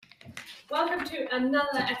Welcome to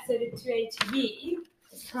another episode of 2ATV.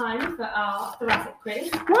 It's time for our thoracic quiz.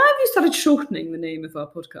 Why have you started shortening the name of our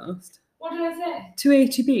podcast? What did I say?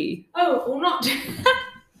 2ATB. Oh, or not.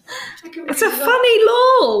 It's a funny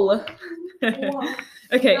lol. Wow.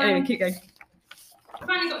 Okay, anyway, keep going.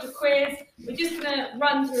 Finally got to quiz. We're just going to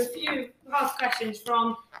run through a few past questions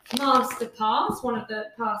from Master Pass, one of the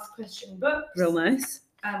past question books. Real nice.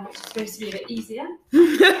 Which is supposed to be a bit easier.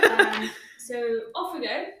 So off we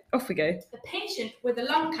go. Off we go. A patient with a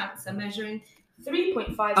lung cancer measuring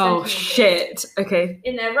 3.5 Oh, centimetres shit. Okay.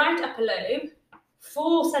 in their right upper lobe,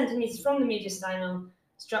 4 centimetres from the mediastinal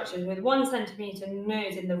structures, with 1 centimetre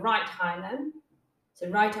nose in the right hilum, so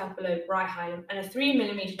right upper lobe, right hilum, and a 3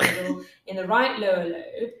 millimetre nodule in the right lower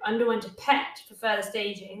lobe, underwent a PET for further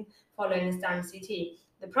staging following the standard CT.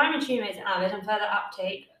 The primary tumour is avid, and further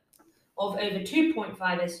uptake of over 2.5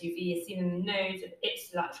 SUV is seen in the nose of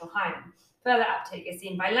its lateral hilum. Further uptake is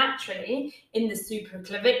seen bilaterally in the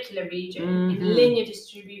supraclavicular region in linear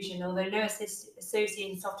distribution, although no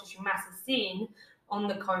associated soft tissue mass is seen on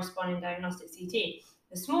the corresponding diagnostic CT.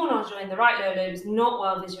 The small nodule in the right lower lobe is not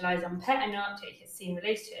well visualised on PET, and no uptake is seen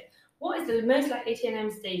related to it. What is the most likely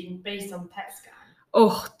TNM staging based on PET scan?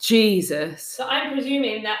 Oh, Jesus. So I'm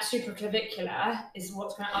presuming that supraclavicular is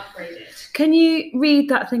what's going to upgrade it. Can you read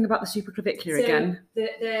that thing about the supraclavicular again?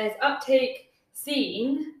 There's uptake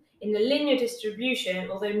seen in the linear distribution,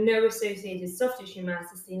 although no associated soft tissue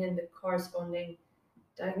mass is seen in the corresponding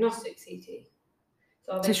diagnostic CT.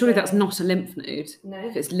 So surely that's not a lymph node. No.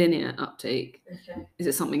 If it's linear uptake. Okay. Is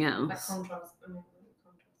it something else? Like contrast.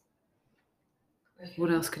 Okay.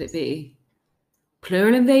 What else could it be?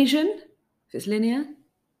 Pleural invasion? If it's linear?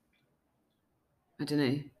 I don't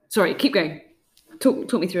know. Sorry, keep going.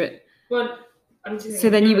 Talk me through it. Well, I'm just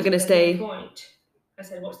so then you were going to say... Point. I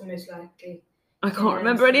said, what's the most likely? I can't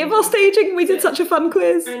remember any of our staging. We did such a fun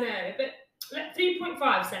quiz. I know, but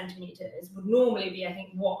 3.5 centimetres would normally be, I think,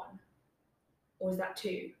 1. Or is that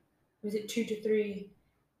 2? Or is it 2 to 3,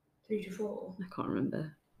 3 to 4? I can't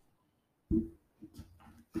remember.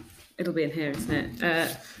 It'll be in here, isn't it?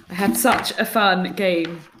 I had such a fun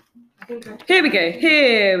game. Here we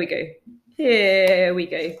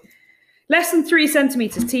go. Less than 3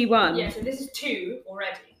 centimetres, T1. Yeah, so this is 2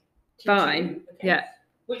 already. T2, Fine, okay. Yeah.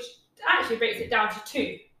 Which actually breaks it down to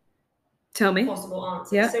 2. Tell me. Possible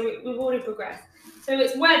answers. Yeah. So we've already progressed. So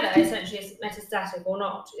it's whether essentially it's metastatic or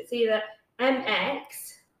not. It's either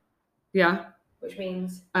MX. Yeah. Which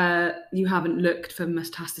means? You haven't looked for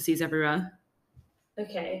metastases everywhere.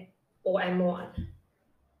 Okay. Or M1.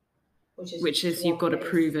 Which is you've got a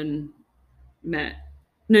proven met.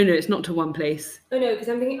 No, it's not to one place. Oh no, because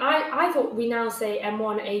I'm thinking I thought we now say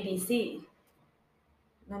M1 ABC.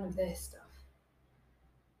 None of this stuff.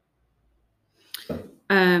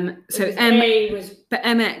 So but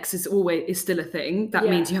MX is still a thing. That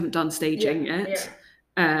means you haven't done staging yet.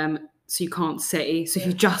 Yeah. So you can't say. So if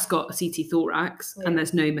you've just got a CT thorax and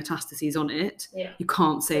there's no metastases on it, you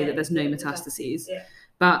can't say that there's no metastases. Yeah.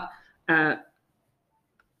 But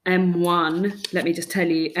M1, let me just tell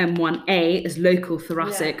you, M1A is local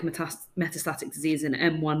thoracic metastatic disease, and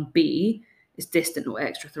M1B is distant or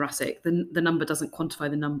extrathoracic. The number doesn't quantify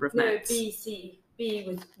the number of mets. No, BC. B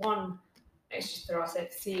was 1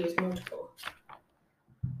 extrathoracic, C was multiple.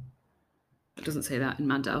 It doesn't say that in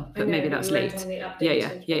Mandel, but maybe that's late.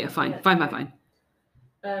 Yeah, fine.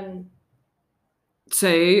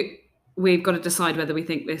 So we've got to decide whether we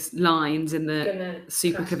think this lines in the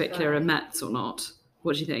supraclavicular are mets or not.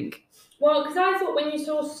 What do you think? Well, because I thought when you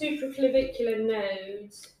saw supraclavicular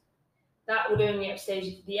nodes, that would only have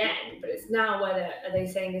staged at the end, but it's now whether are they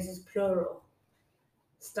saying this is plural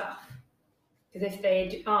stuff? Because if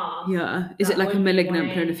they are... Yeah. Is it like a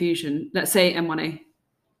malignant pleural effusion? Let's say M1A.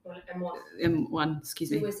 Well, M1. M1, excuse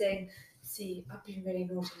me. So we're saying, see, I've been really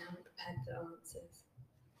naughty and haven't prepared the answers.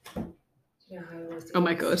 You know how I always do. Oh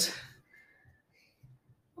my God.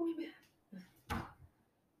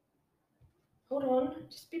 Hold on,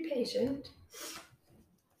 just be patient.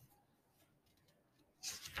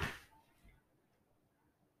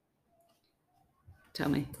 Tell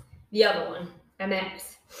me. The other one,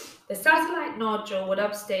 MX. The satellite nodule would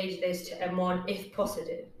upstage this to M1 if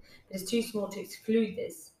positive, but it's too small to exclude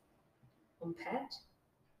this on PET.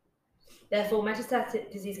 Therefore,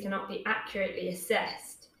 metastatic disease cannot be accurately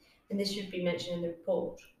assessed, and this should be mentioned in the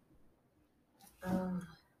report.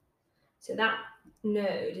 So that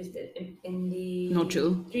node is in the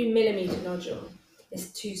nodule. 3 millimetre nodule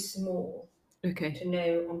is too small. Okay. To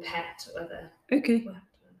know on PET whether. Okay.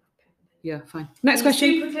 Yeah, fine. Next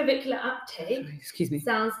question. Supraclavicular uptake. Sorry, excuse me.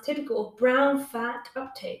 Sounds typical of brown fat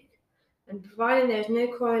uptake, and providing there is no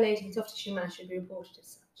correlating soft tissue mass should be reported as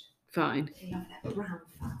such. Fine. They love that brown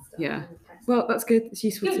fat stuff. Yeah. Well, that's good. It's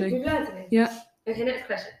useful Good, to know. we've learned something. Yeah. Okay, next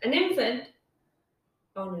question. An infant.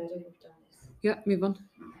 Oh no, I don't think we've done this. Yeah, move on.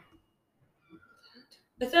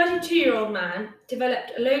 A 32-year-old man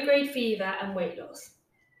developed a low-grade fever and weight loss.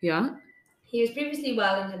 Yeah. He was previously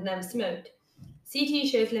well and had never smoked. CT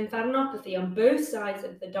shows lymphadenopathy on both sides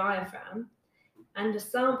of the diaphragm, and a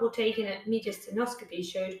sample taken at mediastinoscopy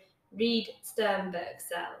showed Reed-Sternberg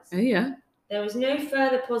cells. Oh, yeah. There was no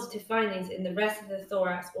further positive findings in the rest of the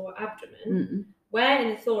thorax or abdomen. Mm-mm. Where in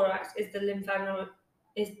the thorax is the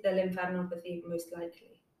lymphadenopathy most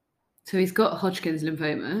likely? So he's got Hodgkin's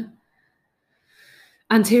lymphoma.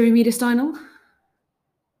 Anterior mediastinal?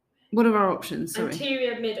 What are our options? Sorry.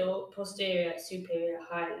 Anterior, middle, posterior, superior,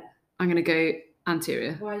 higher. I'm going to go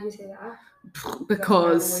anterior. Why do you say that?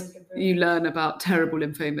 Because you learn about terrible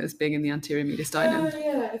lymphomas being in the anterior mediastinum. Oh,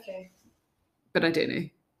 yeah, okay. But I don't know.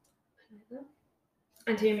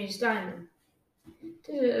 Anterior mediastinum.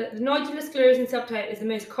 The nodular sclerosis subtype is the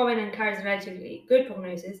most common and carries relatively good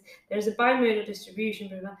prognosis. There is a bimodal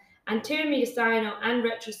distribution. Anterior mediastinal and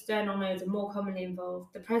retrosternal nodes are more commonly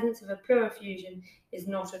involved. The presence of a pleural effusion is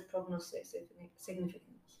not of prognostic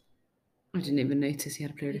significance. I didn't even notice he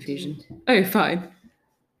had a pleural effusion. Oh, fine.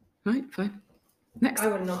 Right, fine. Next. I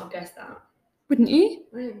would not have guessed that. Wouldn't you?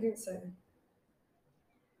 I don't think so.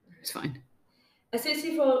 It's fine. A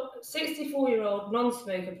 64-year-old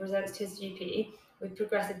non-smoker presents to his GP with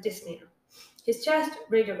progressive dyspnea. His chest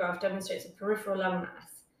radiograph demonstrates a peripheral lung mass.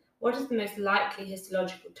 What is the most likely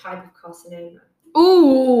histological type of carcinoma?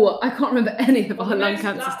 Oh, I can't remember any of our lung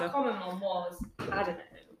cancer The stuff. common one was adenoma,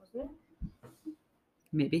 wasn't it?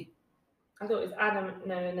 Maybe. I thought it was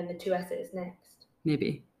adenoma and then the two S's next.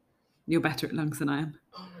 Maybe. You're better at lungs than I am.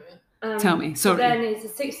 Oh, no. Tell me, sorry. Then it's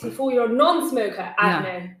a 64-year-old non-smoker,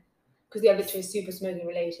 adenoma, because the other two are super smoking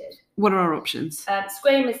related. What are our options?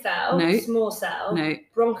 Squamous cell, No. small cell, No.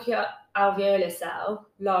 bronchoalveolar cell,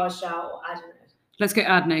 large cell, or adeno. Let's go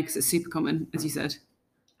adeno because it's super common, as you said.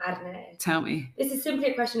 Adeno. Tell me. This is simply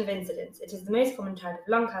a question of incidence. It is the most common type of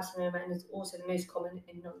lung carcinoma and is also the most common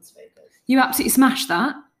in non-smokers. You absolutely smashed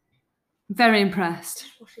that. Very impressed.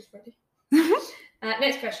 Wash is ready.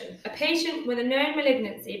 Next question. A patient with a known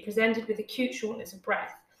malignancy presented with acute shortness of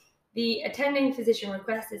breath. The attending physician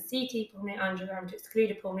requested CT pulmonary angiogram to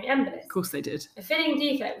exclude a pulmonary embolus. Of course they did. A filling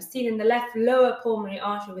defect was seen in the left lower pulmonary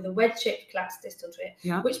artery with a wedge-shaped collapse distal to it.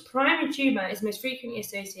 Yeah. Which primary tumour is most frequently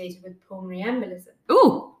associated with pulmonary embolism?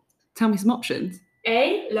 Oh, tell me some options.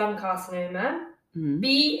 A. Lung carcinoma. Mm.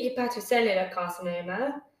 B. Hepatocellular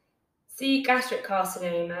carcinoma. C. Gastric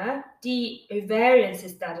carcinoma. D. Ovarian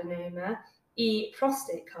cystadenoma. E.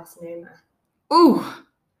 Prostate carcinoma. Oh,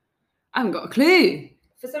 I haven't got a clue.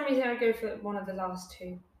 For some reason, I go for one of the last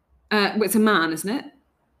two. Well, it's a man, isn't it?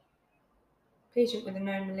 Patient with a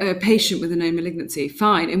known malignancy. A patient with a known malignancy.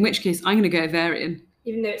 Fine. In which case, I'm going to go ovarian.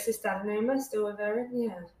 Even though it's cystadenoma, still ovarian?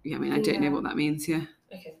 Yeah. Yeah, I mean, I don't know what that means, yeah.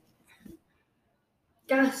 Okay.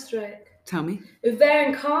 Gastric. Tell me.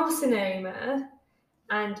 Ovarian carcinoma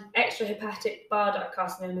and extrahepatic bile duct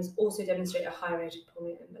carcinomas also demonstrate a high rate of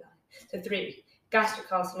pulmonary emboli. So 3. Gastric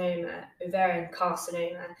carcinoma, ovarian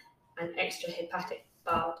carcinoma, and extrahepatic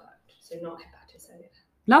bile duct. So not hepatocellular.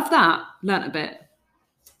 Love that. Learnt a bit.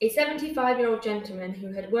 A 75-year-old gentleman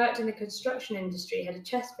who had worked in the construction industry had a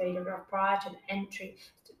chest radiograph prior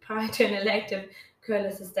to an elective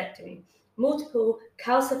cholecystectomy. Multiple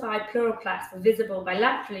calcified pleural plaques were visible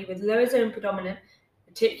bilaterally with lower zone predominant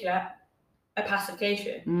reticular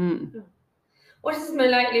opacification. Mm. What is the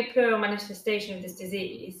most likely pleural manifestation of this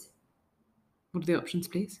disease? What are the options,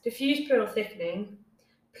 please? Diffuse pleural thickening,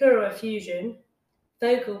 pleural effusion,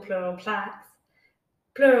 focal pleural plaques,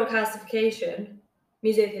 pleural calcification,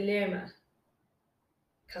 mesothelioma.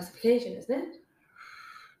 Calcification, isn't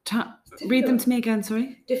it? Read them to me again,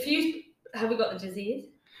 sorry. Diffuse, have we got the disease?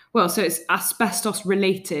 Well, so it's asbestos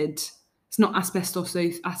related. It's not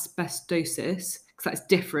asbestosis, because that's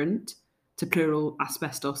different to pleural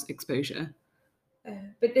asbestos exposure.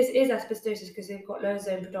 But this is asbestosis because they've got lower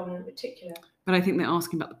zone predominant reticular. But I think they're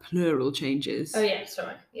asking about the pleural changes. Oh yeah,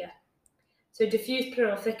 sorry, yeah. So diffuse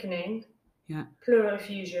pleural thickening, yeah, pleural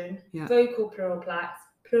effusion, yeah, focal pleural plaques,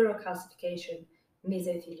 pleural calcification,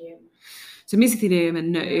 mesothelioma. So mesothelioma,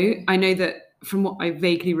 no. I know that from what I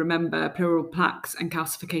vaguely remember, pleural plaques and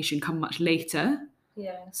calcification come much later.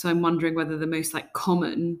 Yeah. So I'm wondering whether the most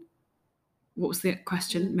common. What was the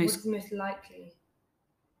question? What's the most likely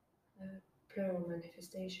pleural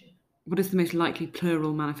manifestation? What is the most likely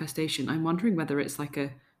pleural manifestation? I'm wondering whether it's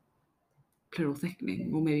a pleural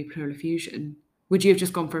thickening or maybe pleural effusion. Would you have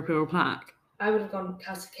just gone for a pleural plaque? I would have gone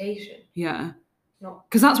calcification. Yeah. not.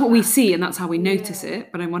 Because that's what we see and that's how we notice Yeah.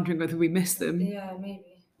 it, but I'm wondering whether we miss them. Yeah, maybe.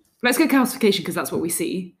 Let's go calcification because that's what we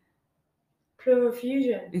see. Pleural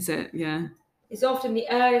effusion. Is it? Yeah. It's often the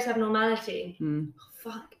earliest abnormality. Mm.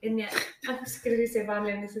 Oh, fuck. And yet, I'm just going to do so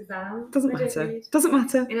badly in this exam. Doesn't I don't matter. read. Doesn't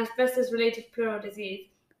matter. In asbestos-related pleural disease,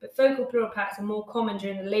 but focal pleural plaques are more common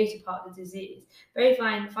during the later part of the disease. Very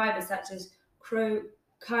fine fibres such as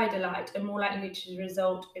crocodylite are more likely to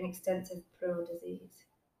result in extensive pleural disease.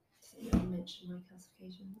 Didn't even mention my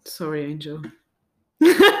classifications. Sorry, Angel.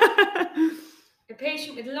 A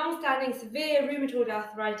patient with long-standing severe rheumatoid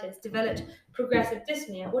arthritis developed progressive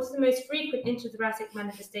dyspnea. What is the most frequent intrathoracic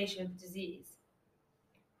manifestation of the disease?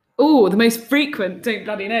 Oh, the most frequent. Don't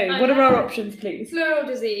bloody know. What are our options, please? Pleural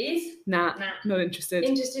disease. Nah, Nah. not interested.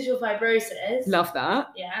 Interstitial fibrosis. Love that.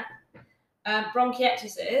 Yeah.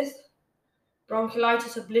 Bronchiectasis.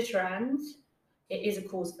 Bronchiolitis obliterans. It is a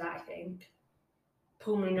cause of that, I think.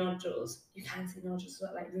 Pulmonary nodules. You can see nodules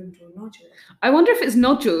like rheumatoid nodules. I wonder if it's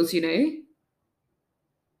nodules, you know?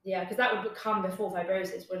 Yeah, because that would come before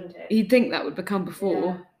fibrosis, wouldn't it? You'd think that would become before.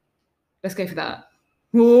 Yeah. Let's go for that.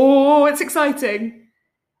 Oh, it's exciting.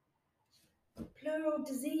 Pleural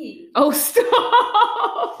disease. Oh,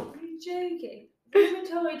 stop! Are you joking?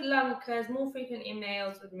 Rheumatoid lung occurs more frequently in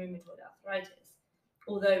males with rheumatoid arthritis,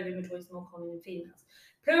 although rheumatoid is more common in females.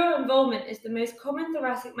 Pleural involvement is the most common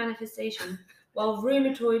thoracic manifestation, while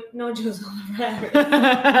rheumatoid nodules are the rarest.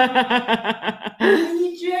 Are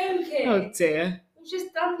you joking? Oh dear. We've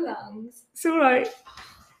just done lungs. It's all right.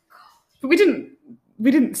 But we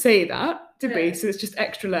didn't say that, did we? No. So it's just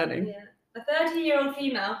extra learning. Yeah. A 30-year-old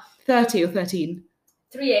female, 30 or 13.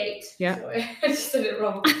 38. Yeah. Sorry, I just said it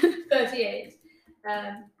wrong. 38.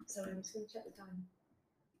 Sorry, I'm just going to check the time.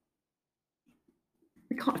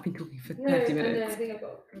 We can't have been talking for No, 30 I know, I minutes. think I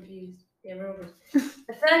got confused. Yeah, we're all good.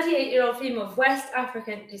 A 38-year-old female of West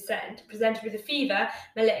African descent presented with a fever,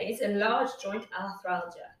 malaise, and large joint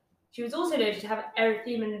arthralgia. She was also noted to have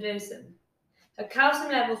erythema nodosum. Her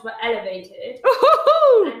calcium levels were elevated,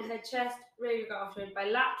 Oh! and her chest radiograph showed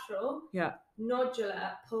bilateral Yeah.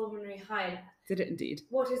 nodular pulmonary hyla. Did it indeed.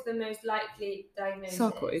 What is the most likely diagnosis?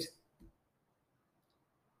 Sarcoid.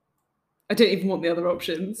 I don't even want the other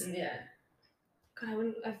options. Yeah. God, I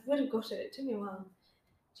would have got it. It took me a while.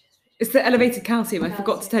 It's the elevated calcium. I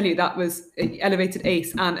forgot to Calcium. tell you that was elevated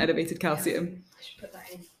ACE and elevated calcium. I should put that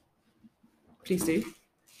in. Please do.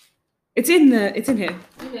 It's in here.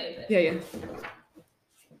 I know, but Yeah.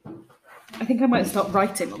 I think I might start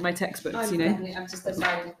writing on my textbooks, I've just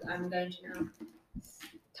decided that I'm going to now.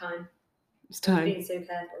 Time. It's I'm time. being so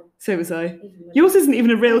careful. So was I. Even when- Yours isn't even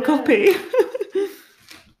a real I know. copy.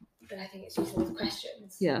 But I think it's useful with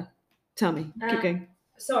questions. Yeah. Tell me. Keep going.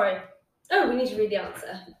 Sorry. Oh, we need to read the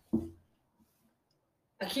answer.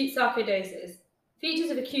 Acute sarcoidosis.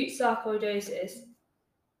 Features of acute sarcoidosis.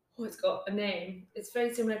 Oh, it's got a name. It's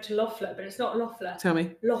very similar to Loeffler, but it's not Loeffler. Tell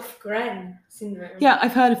me. Lofgren syndrome. Yeah,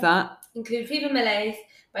 I've heard of that. Include fever, malaise,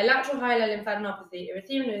 bilateral hilar lymphadenopathy,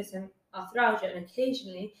 erythema nodosum, arthralgia, and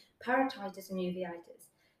occasionally parotitis and uveitis.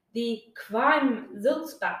 The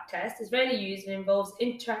Quine-Zulzbach test is rarely used and involves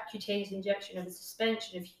intracutaneous injection of a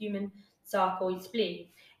suspension of human sarcoid spleen.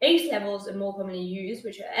 ACE levels are more commonly used,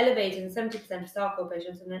 which are elevated in 70% of sarcoid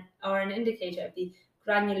patients and are an indicator of the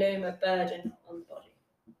granuloma burden on the body.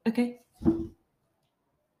 Okay.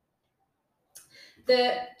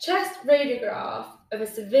 The chest radiograph of a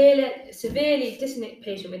severely dyspneic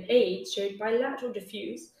patient with AIDS showed bilateral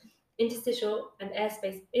diffuse, interstitial, and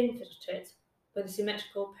airspace infiltrates with a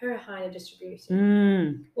symmetrical perihilar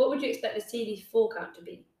distribution. What would you expect the CD4 count to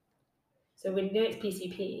be? So we know it's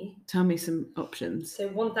PCP. Tell me some options. So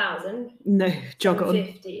 1,000. No, jog on.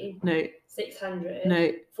 50. No. 600.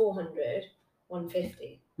 No. 400.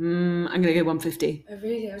 150. I'm going to go 150. Oh,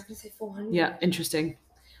 really? I was going to say 400. Yeah, interesting.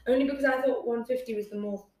 Only because I thought 150 was the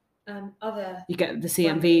more other. You get the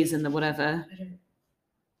CMVs and the whatever. I don't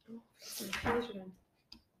know.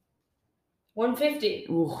 150.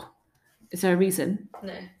 Ooh. Is there a reason?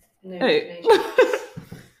 No. No Oh. explanation.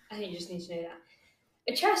 I think you just need to know that.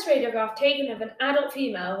 A chest radiograph taken of an adult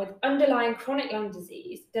female with underlying chronic lung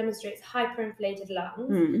disease demonstrates hyperinflated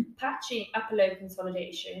lungs, patchy upper lobe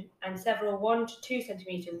consolidation, and several 1 to 2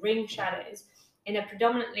 centimeter ring shadows in a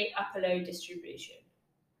predominantly upper lobe distribution.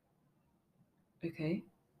 Okay.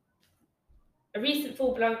 A recent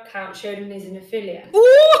full blood count showed an eosinophilia.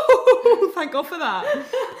 Ooh! Thank God for that.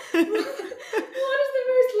 What is the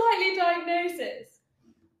most likely diagnosis?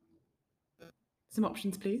 Some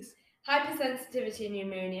options, please. Hypersensitivity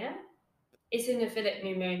pneumonia, eosinophilic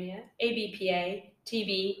pneumonia, ABPA,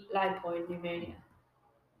 TB, lipoid pneumonia.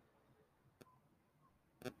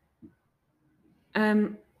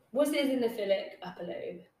 What's the eosinophilic upper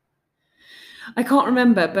lobe? I can't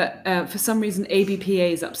remember, but for some reason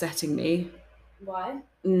ABPA is upsetting me. Why?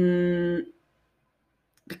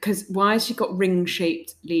 Because why has she got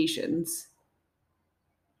ring-shaped lesions?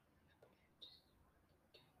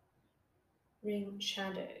 Ring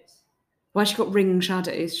shadows. Why has she got ring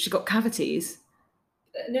shadows? She got cavities.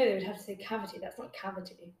 No, they would have to say cavity. That's not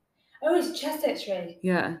cavity. Oh, it's a chest X-ray.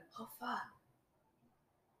 Yeah. Oh fuck.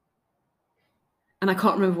 And I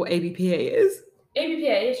can't remember what ABPA is. ABPA,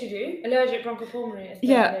 yes you do. Allergic bronchopulmonary.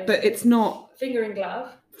 Yeah, but it's not. Finger and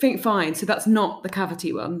glove. Fine. So that's not the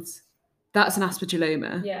cavity ones. That's an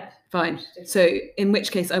aspergilloma. Yeah. Fine. So in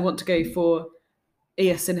which case I want to go for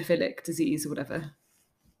eosinophilic disease or whatever.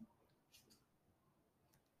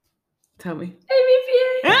 Tell me.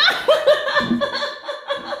 ABPA.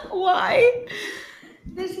 Why?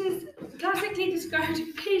 This is classically described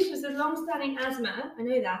in patients with long-standing asthma. I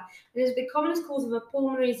know that. It is the commonest cause of a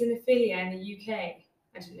pulmonary xenophilia in the UK.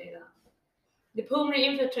 I didn't know that. The pulmonary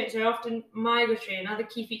infiltrates are often migratory, and other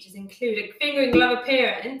key features include a finger and glove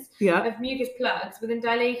appearance of mucus plugs within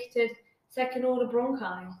dilated second-order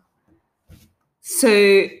bronchi.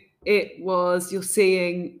 So it was, you're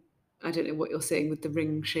seeing, I don't know what you're seeing with the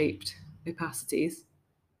ring-shaped opacities.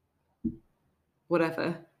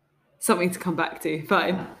 Whatever. Something to come back to.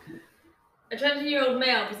 Fine. A 20-year-old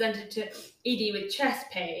male presented to ED with chest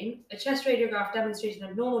pain. A chest radiograph demonstrated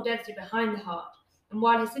abnormal density behind the heart. And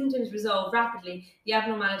while his symptoms resolved rapidly, the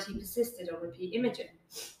abnormality persisted on repeat imaging.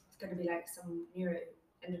 It's going to be like some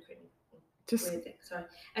neuroendocrine weird thing. Sorry.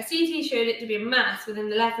 A CT showed it to be a mass within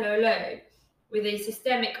the left lower lobe with a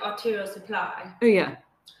systemic arterial supply. Oh, yeah.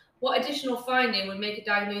 What additional finding would make a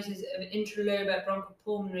diagnosis of intralobar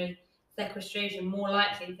bronchopulmonary sequestration more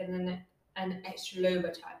likely than an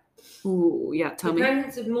extralobar type? Oh, yeah, tell me. The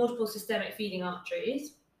presence of multiple systemic feeding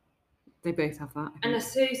arteries. They both have that. An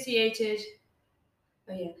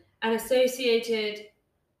associated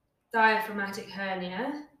diaphragmatic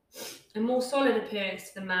hernia, a more solid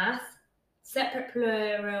appearance to the mass, separate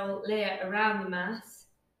pleural layer around the mass.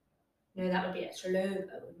 No, that would be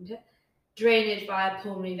extralobar, wouldn't it? Drainage via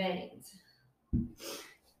pulmonary veins.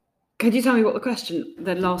 Could you tell me what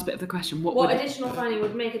the last bit of the question? What additional finding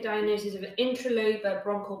would make a diagnosis of an intralobar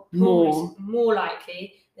bronchopulmonary more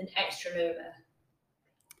likely than extralobar?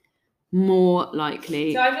 More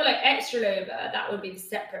likely. So I feel like extralobar, that would be the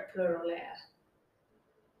separate pleural layer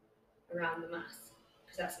around the mass,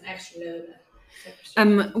 because that's an extralobar.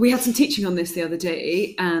 We had some teaching on this the other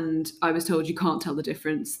day, and I was told you can't tell the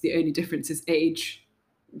difference. The only difference is age.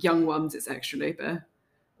 Young ones, it's extralobar.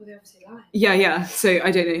 Well, they obviously lie. Yeah. So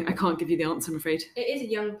I don't know. I can't give you the answer, I'm afraid. It is a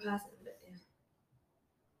young person, but yeah.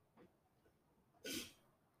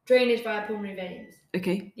 Drainage via pulmonary veins.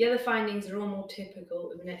 Okay. The other findings are all more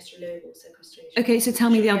typical of an extralobar sequestration. Okay, so tell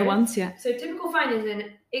me the other ones, yeah. So typical findings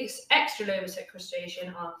in extralobar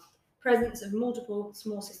sequestration are presence of multiple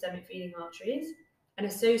small systemic feeding arteries, an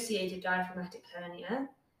associated diaphragmatic hernia,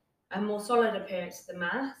 a more solid appearance of the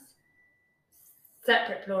mass,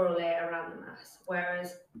 separate pleural layer around the mass,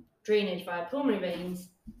 whereas drainage via pulmonary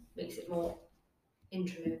veins makes it more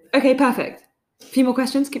intralobar. Okay, perfect. A few more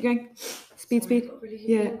questions, keep going. Speed.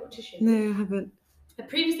 Yeah. No, I haven't. A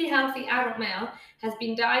previously healthy adult male has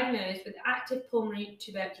been diagnosed with active pulmonary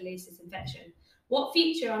tuberculosis infection. What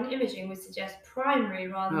feature on imaging would suggest primary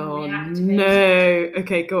rather than reactivation? No.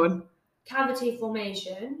 Okay, go on. Cavity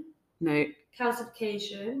formation. No.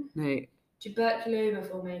 Calcification. No. Tuberculoma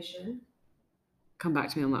formation. Come back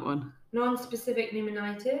to me on that one. Non-specific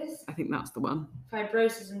pneumonitis. I think that's the one.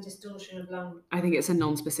 Fibrosis and distortion of lung. I think it's a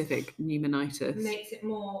non-specific pneumonitis. Makes it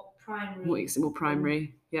more primary. Makes it more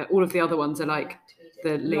primary. Yeah, all of the other ones are like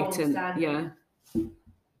the latent. Yeah.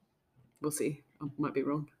 We'll see. I might be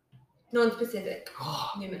wrong. Non-specific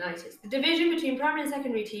pneumonitis. The division between primary and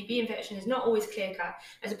secondary TB infection is not always clear-cut,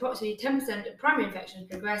 as approximately 10% of primary infections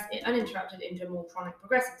progress uninterrupted into a more chronic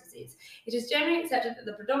progressive disease. It is generally accepted that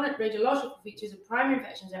the predominant radiological features of primary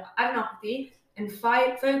infections are adenopathy and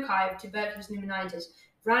foci of tuberculous pneumonitis,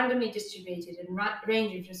 randomly distributed and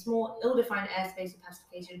ranging from small, ill-defined airspace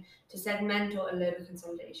opacification to segmental and lobar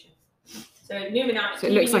consolidation. So pneumonitis. So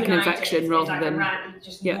it looks like an infection rather than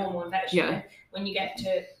normal infection. Yeah. When you get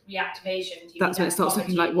to reactivation, TB, that's when it starts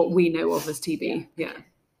looking like what we know of as TB. Yeah.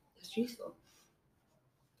 That's useful.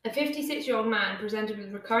 A 56-year-old man presented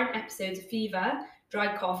with recurrent episodes of fever,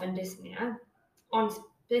 dry cough, and dyspnea. On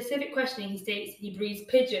specific questioning, he states he breeds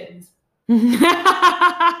pigeons. What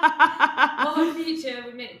feature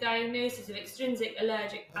would make the diagnosis of extrinsic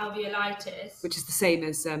allergic alveolitis, which is the same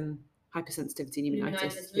as hypersensitivity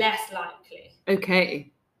pneumonitis, less likely?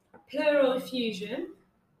 Okay. Pleural effusion.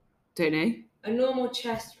 Don't know. a normal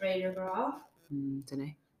chest radiograph, Don't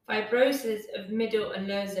know. fibrosis of middle and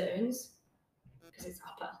lower zones, because it's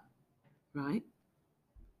upper, Right.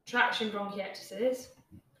 traction bronchiectasis,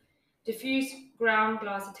 diffuse ground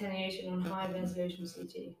glass attenuation on high resolution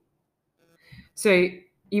CT. So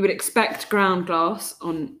you would expect ground glass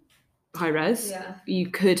on high res. Yeah. You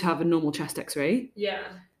could have a normal chest X-ray.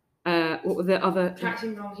 Yeah. What were the other?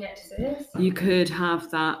 Traction bronchiectasis. You could have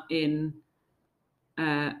that in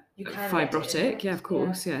You can fibrotic. get it, Yeah, of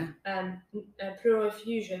course. Yeah. Pleural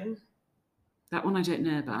effusion. That one I don't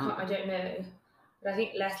know about. I don't know. But I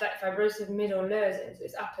think less like fibrosis of middle and lower zones.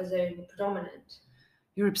 It's upper zone predominant.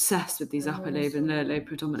 You're obsessed with these upper Oh, lobe and lower sorry. lobe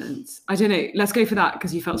predominance. I don't know. Let's go for that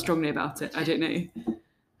because you felt strongly about it. I don't know.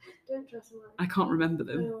 Don't trust mine. I can't remember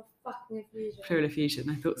them. Pleural fucking effusion. Pleural effusion.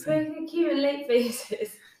 I thought so. Both acute and late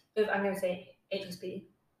phases of, I'm going to say, HSP.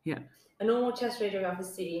 Yeah. A normal chest radiograph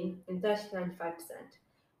is seen in 30 to 95%.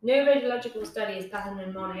 No radiological study is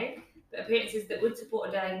pathognomonic, but appearances that would support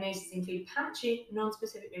a diagnosis include patchy,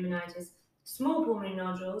 non-specific pneumonitis, small pulmonary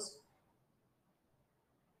nodules,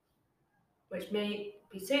 which may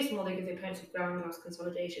be so small they give the appearance of ground glass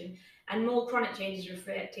consolidation, and more chronic changes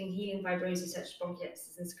reflecting healing fibrosis such as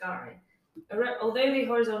bronchiectasis and scarring. Although the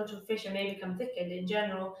horizontal fissure may become thickened, in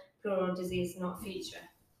general, pleural disease is not a feature.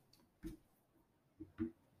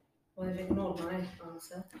 Well, they've ignored my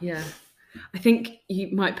answer. Yeah. I think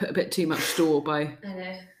you might put a bit too much store by I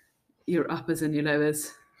know. your uppers and your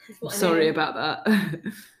lowers. I'm What I sorry know. about that.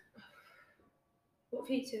 What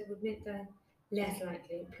feature would make them less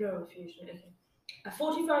likely? Pleural effusion. Okay. A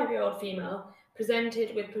 45-year-old female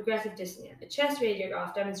presented with progressive dyspnea. A chest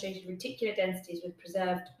radiograph demonstrated reticular densities with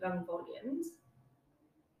preserved lung volumes.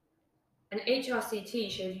 An HRCT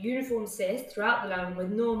showed uniform cysts throughout the lung with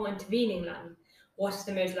normal intervening lung. What is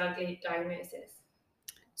the most likely diagnosis?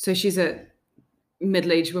 So she's a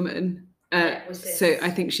middle-aged woman. With cysts. So I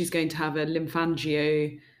think she's going to have a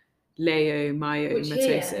lymphangioliomyomatosis. Which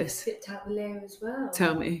here, they've skipped out the layer as well.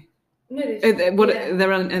 Tell me. No,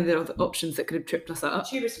 There are other options that could have tripped us up.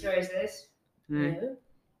 Tuberous sclerosis. No. No.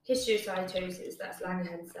 Histiocytosis, that's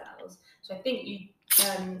Langerhans cells. So I think you...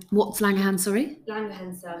 What's Langerhans, sorry?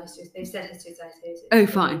 Langerhans cell, they've said histiocytosis. Oh,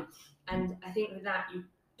 fine. And I think with that, you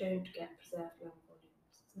don't get preserved lung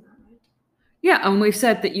volumes. Isn't that right? Yeah, and we've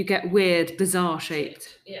said that you get weird, bizarre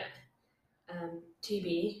shaped. Yeah.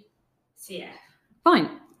 TB, CF.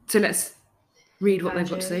 Fine. So let's read what they've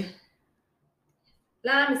got to say.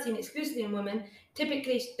 LAM is seen exclusively in women,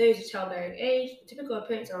 typically those of childbearing age. The typical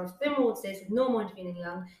appearance are of thin walled cysts with normal intervening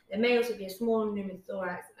lung. There may also be a small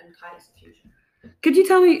pneumothorax and chylus effusion. Could you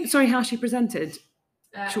tell me, sorry, how she presented?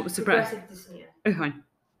 Shortness of breath. Progressive dyspnea. Oh, fine.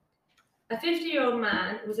 A 50-year-old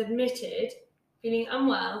man was admitted feeling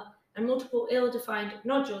unwell, and multiple ill-defined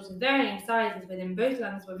nodules of varying sizes within both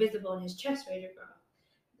lungs were visible in his chest radiograph.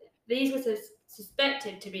 These were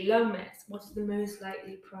suspected to be lung mets. What is the most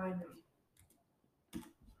likely primary?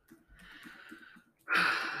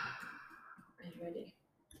 Are you ready?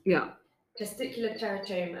 Yeah. Testicular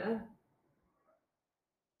teratoma,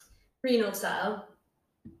 renal cell,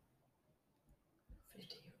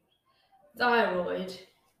 thyroid,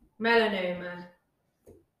 melanoma,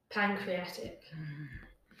 pancreatic.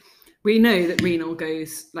 We know that renal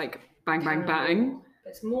goes like bang, bang, bang.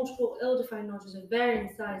 There's multiple ill-defined nodules of varying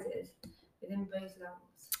sizes within both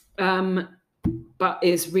lungs. But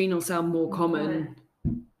is renal cell more common?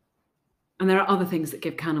 And there are other things that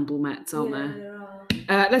give cannibal mets, aren't there? There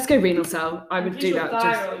are. Let's go renal cell. I would do that.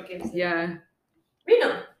 Thyroid gives it. Yeah.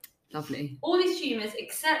 Renal. Lovely. All these tumours,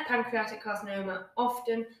 except pancreatic carcinoma,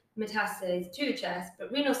 often metastasize to the chest,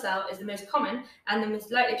 but renal cell is the most common and the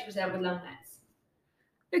most likely to present with lung mets.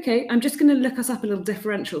 Okay, I'm just going to look us up a little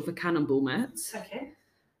differential for cannibal mets. Okay,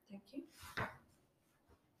 thank you.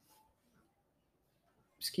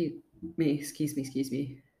 Excuse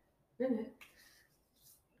me. No.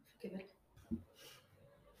 Forgive me.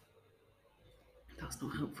 That's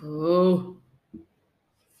not helpful.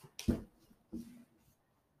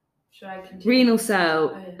 Should I continue? Renal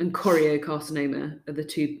cell and choriocarcinoma are the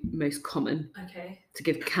two most common. Okay. To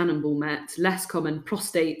give cannibal mets. Less common,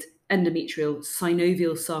 prostate, endometrial,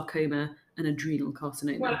 synovial sarcoma, and adrenal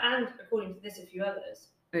carcinoma. Well, and according to this, a few others.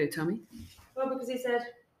 Oh, tell me. Well, because he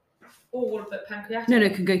said all but pancreatic. No,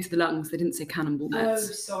 can go to the lungs. They didn't say cannibal mets.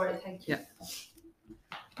 Oh, sorry, thank you. Yeah.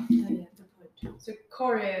 Oh, yeah, good point. So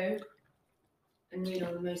chorio and renal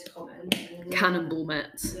are the most common. And then Cannibal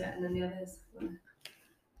mets. Yeah, and then the others.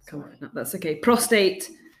 Come on, no, that's okay.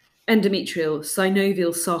 Prostate, endometrial,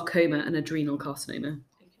 synovial sarcoma, and adrenal carcinoma. Okay.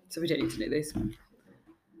 So we don't need to know those.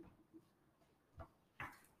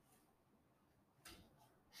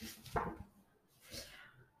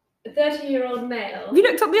 A 30-year-old male. Have you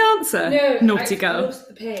looked up the answer? No, Naughty I girl. lost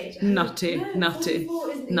the page. Nutty, No, nutty,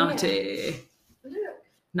 44 isn't here. nutty, Look.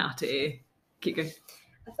 nutty. Keep going.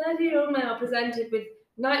 A 30-year-old male presented with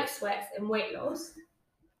night sweats and weight loss.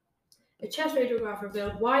 A chest radiograph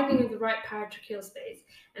revealed widening of the right paratracheal space,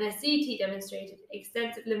 and a CT demonstrated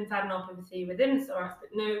extensive lymphadenopathy within the thorax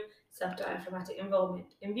but no subdiaphragmatic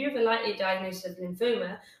involvement. In view of the likely diagnosis of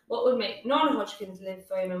lymphoma, what would make non-Hodgkin's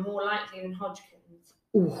lymphoma more likely than Hodgkin's?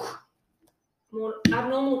 Ooh. More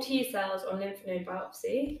abnormal T cells on lymph node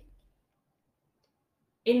biopsy.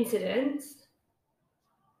 Incidence.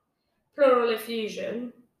 Pleural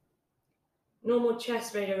effusion. Normal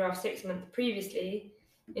chest radiograph 6 months previously.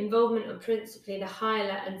 Involvement of principally the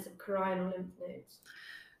hilar and subcarinal lymph nodes.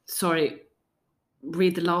 Sorry,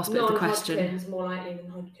 read the last bit of the question. Non-Hodgkin's more likely than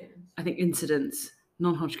Hodgkin's. I think incidence.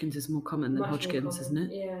 Non-Hodgkin's is more common than Much more Hodgkin's, common, isn't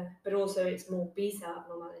it? Yeah, but also it's more B cell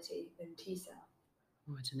abnormality than T cell.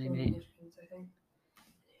 Oh, I don't know, mate. Hodgkin's, I think.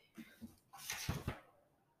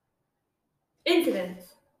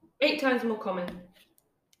 Incidence. 8 times more common.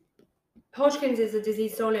 Hodgkin's is a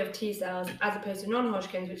disease solely of T cells, as opposed to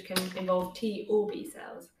non-Hodgkin's, which can involve T or B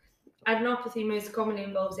cells. Adenopathy most commonly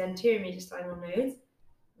involves the anterior mediastinal nodes.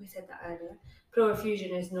 We said that earlier. Pleural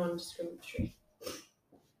effusion is non-discriminatory.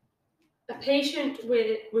 A patient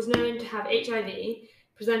was known to have HIV,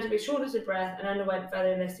 presented with shortness of breath, and underwent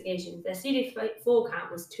further investigations. Their CD4 count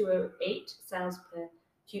was 208 cells per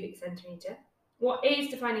cubic centimetre. What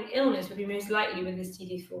AIDS-defining illness would be most likely with this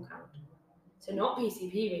CD4 count? So not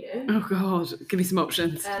PCP, we know. Oh, God. Give me some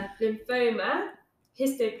options. Lymphoma,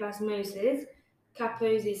 histoplasmosis,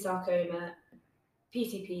 Kaposi sarcoma,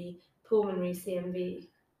 PCP, pulmonary CMV.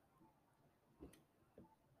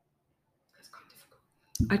 That's quite difficult.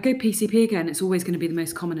 I'd go PCP again. It's always going to be the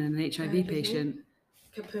most common in an HIV patient.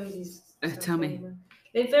 Kaposi's Tell me.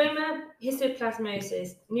 Lymphoma,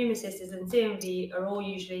 histoplasmosis, pneumocystis, and CMV are all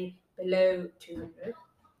usually below 200.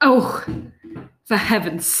 Oh, for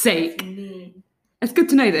heaven's sake. That's mean. It's good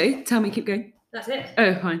to know, though. Tell me, keep going. That's it.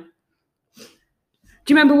 Oh, fine. Do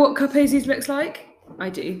you remember what Kaposi's looks like? I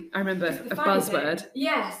do. I remember a buzzword.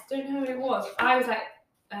 Yes, don't know who it was. I was like,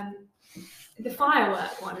 the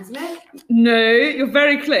firework one, isn't it? No, you're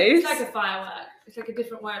very close. It's like a firework. It's like a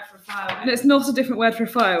different word for a firework. And it's not a different word for a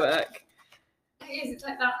firework. It is. It's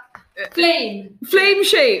like that. Flame. Flame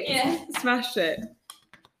shaped. Yeah. Smashed it.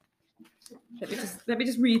 Let me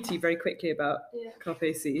just read to you very quickly about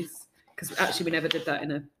Kaposi's, because actually we never did that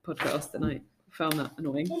in a podcast, and I found that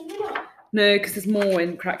annoying. No, because there's more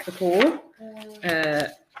in Crack the Core.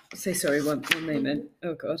 So sorry, one moment.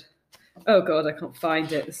 Oh god, I can't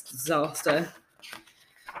find it. This disaster.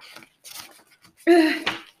 Here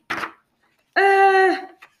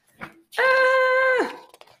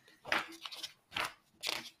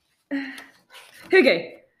we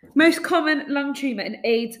go. Most common lung tumour in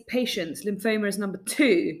AIDS patients, lymphoma is number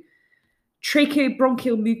 2.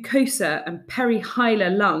 Tracheobronchial mucosa and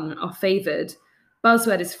perihilar lung are favoured.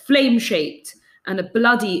 Buzzword is flame-shaped, and a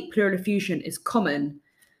bloody pleural effusion is common.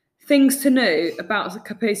 Things to know about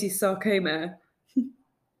Kaposi's sarcoma.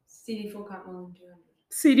 CD4 count more than 200.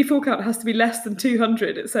 CD4 count has to be less than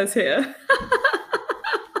 200, it says here.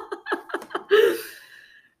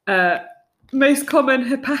 Most common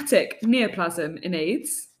hepatic neoplasm in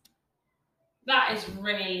AIDS. That is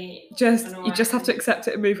really You just have to accept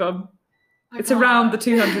it and move on. It's around the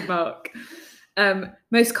 200 mark.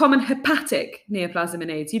 Most common hepatic neoplasm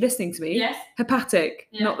in AIDS. You listening to me? Yes. Hepatic,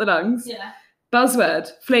 Yeah. not the lungs. Yeah.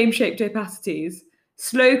 Buzzword, flame-shaped hepatitis.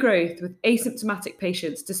 Slow growth with asymptomatic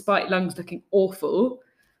patients despite lungs looking awful.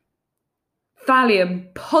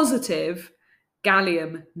 Thallium positive,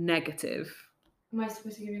 gallium negative. Am I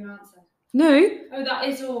supposed to give you an answer? No. Oh, that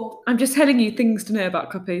is all. I'm just telling you things to know about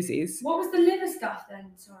Kaposi's. What was the liver stuff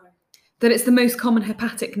then? Sorry. That it's the most common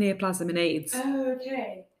hepatic neoplasm in AIDS. Oh,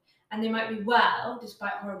 okay. And they might be well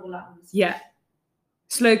despite horrible lungs. Yeah.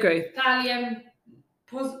 Slow growth. Thallium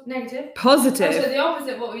negative. Positive. Oh, so the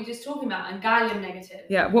opposite of what we were just talking about, and gallium negative.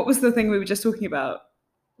 Yeah, what was the thing we were just talking about?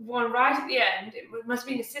 One right at the end. It must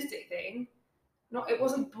be an cystic thing. It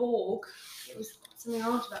wasn't Borg. It was something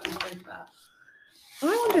else that we spoke about. I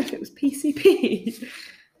wonder if it was PCP.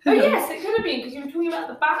 Oh yes, it could have been, because you were talking about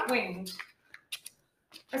the bat wings.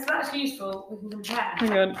 So that's useful. We can compare.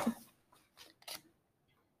 Hang on.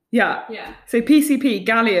 Yeah. Yeah. So PCP,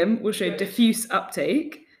 gallium will show Good. diffuse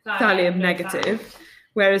uptake, thallium negative,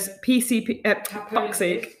 whereas PCP,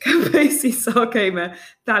 Kaposi's sarcoma,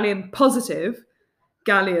 thallium positive,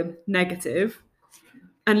 gallium negative,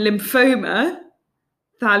 and lymphoma,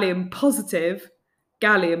 thallium positive,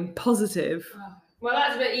 gallium positive. Oh. Well,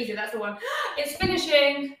 that's a bit easier. That's the one. It's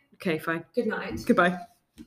finishing. Okay, fine. Good night. Goodbye.